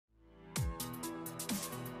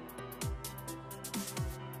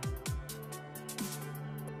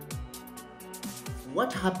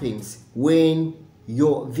What happens when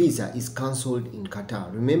your visa is cancelled in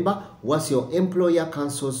Qatar? Remember, once your employer,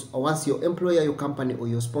 your company or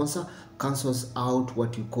your sponsor cancels out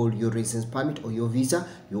what you call your residence permit or your visa,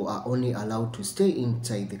 you are only allowed to stay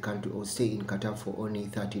inside the country or stay in Qatar for only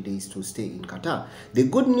 30 days to stay in Qatar. The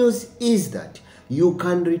good news is that you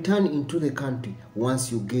can return into the country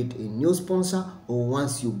once you get a new sponsor or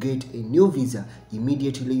once you get a new visa.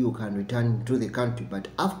 Immediately you can return to the country. But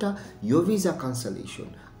after your visa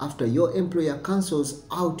cancellation, after your employer cancels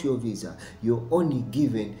out your visa, you're only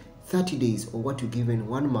given 30 days, or what you given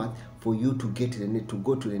 1 month for you to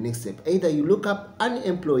go to the next step. Either you look up an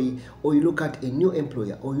employee, or you look at a new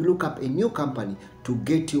employer, or you look up a new company to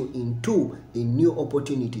get you into a new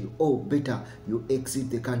opportunity, or better, you exit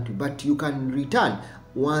the country. But you can return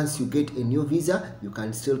once you get a new visa. You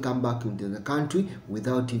can still come back into the country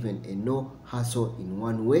without even a no hassle in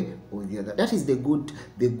one way or the other. That is the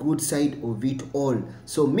good side of it all.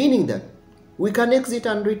 So meaning that we can exit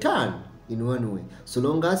and return in one way, so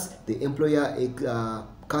long as the employer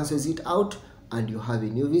cancels it out and you have a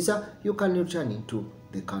new visa, you can return into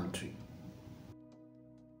the country.